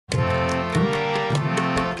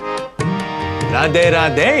Radhe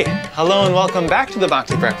Radhe! Hello and welcome back to the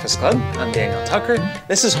Bhakti Breakfast Club. I'm Daniel Tucker.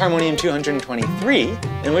 This is Harmonium 223,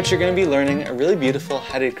 in which you're going to be learning a really beautiful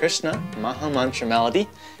Hare Krishna Maha Mantra melody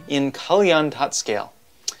in Kalyan Tat scale.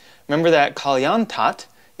 Remember that Kalyan Tat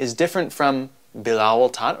is different from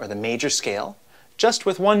Bilawal Tat, or the major scale, just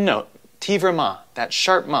with one note, Tivra Ma, that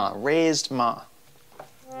sharp Ma, raised Ma.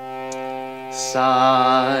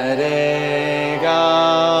 Sa re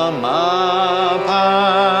ga ma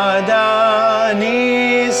pa da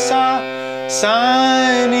ni sa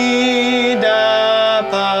sa ni da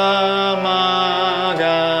pa ma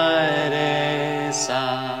ga re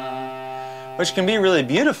sa, which can be really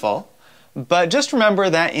beautiful, but just remember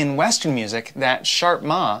that in Western music, that sharp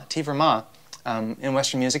ma, tivra ma, in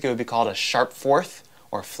Western music it would be called a sharp fourth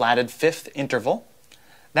or flatted fifth interval.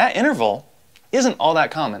 That interval isn't all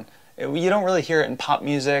that common. You don't really hear it in pop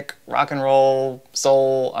music, rock and roll,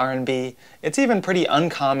 soul, R&B. It's even pretty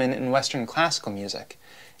uncommon in Western classical music.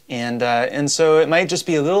 And so it might just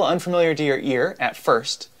be a little unfamiliar to your ear at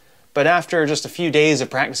first, but after just a few days of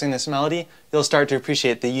practicing this melody, you'll start to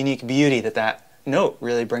appreciate the unique beauty that that note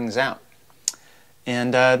really brings out.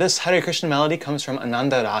 And this Hare Krishna melody comes from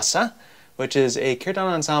Ananda Rasa, which is a kirtan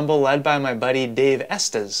ensemble led by my buddy Dave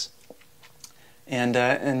Estes. And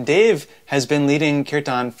Dave has been leading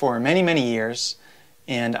kirtan for many, many years,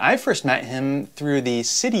 and I first met him through the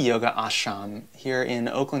City Yoga Ashram here in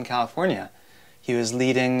Oakland, California. He was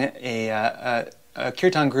leading a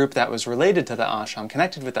kirtan group that was related to the ashram,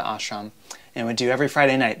 connected with the ashram, and would do every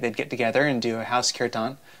Friday night. They'd get together and do a house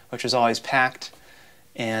kirtan, which was always packed,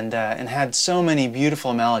 and had so many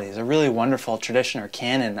beautiful melodies, a really wonderful tradition or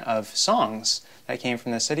canon of songs that came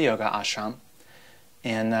from the City Yoga Ashram.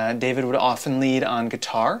 And David would often lead on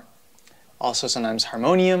guitar, also sometimes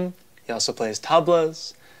harmonium. He also plays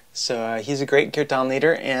tablas. So he's a great kirtan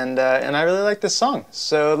leader, and I really like this song.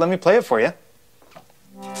 So let me play it for you.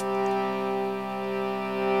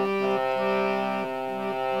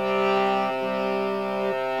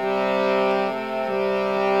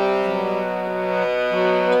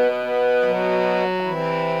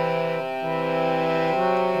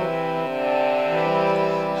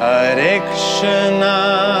 Hare Krishna,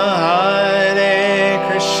 Hare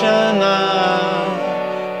Krishna,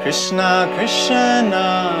 Krishna Krishna,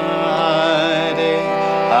 Hare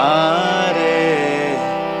Hare,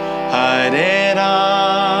 Hare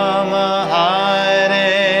Rama,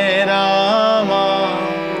 Hare Rama,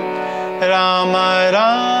 Rama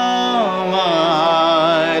Rama,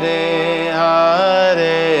 Hare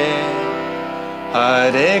Hare,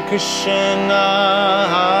 Hare Krishna,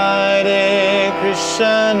 Hare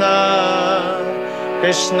Krishna,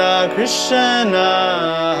 Krishna Krishna,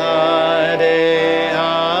 Hare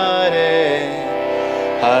Hare,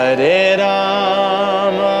 Hare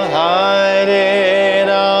Rama, Hare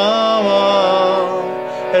Rama,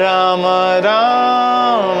 Rama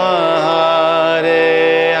Rama,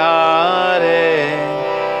 Hare Hare,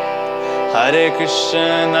 Hare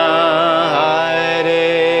Krishna,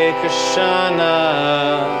 Hare Krishna,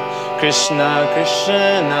 Krishna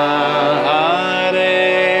Krishna, Hare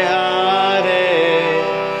Hare,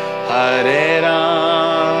 Hare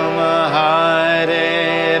Rama,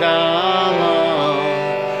 Hare Rama,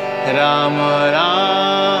 Rama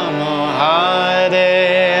Rama, Hare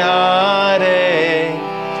Hare,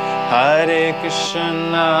 Hare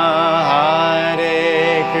Krishna, Hare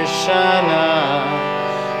Krishna,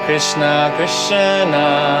 Krishna Krishna,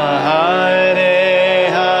 Hare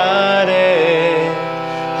Hare,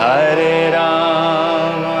 Hare Rama,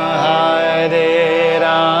 Hare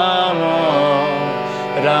Rama,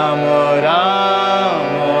 Rama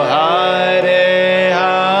Rama, Hare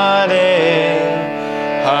Hare,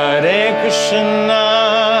 Hare Krishna,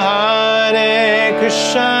 Hare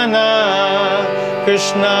Krishna,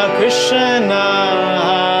 Krishna Krishna,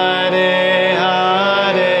 Hare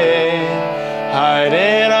Hare,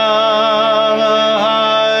 Hare Rama,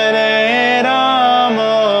 Hare Rama,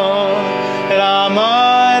 Rama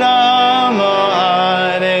Rama,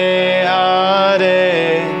 Hare Hare,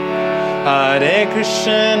 Hare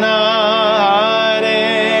Krishna,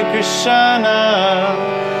 Hare Krishna,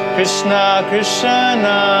 Krishna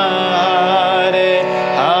Krishna, Hare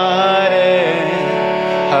Hare,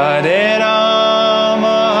 Hare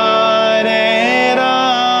Rama, Hare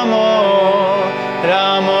Rama,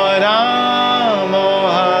 Rama Rama,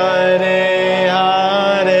 Hare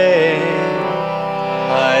Hare,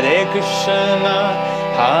 Hare Krishna,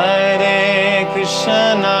 Hare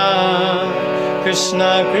Krishna,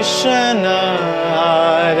 Krishna Krishna,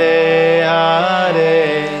 Hare Hare,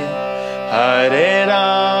 Hare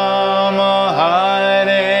Rama,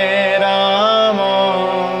 Hare Rama,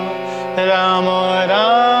 Rama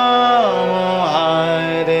Rama,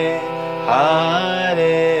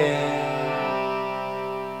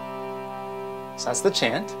 that's the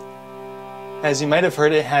chant. As you might have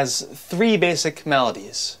heard, it has 3 basic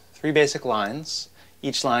melodies, 3 basic lines.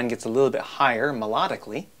 Each line gets a little bit higher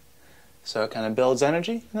melodically, so it kind of builds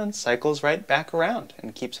energy and then cycles right back around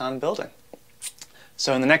and keeps on building.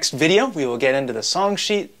 So in the next video, we will get into the song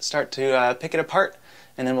sheet, start to pick it apart,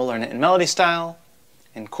 and then we'll learn it in melody style,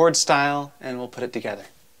 in chord style, and we'll put it together.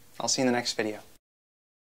 I'll see you in the next video.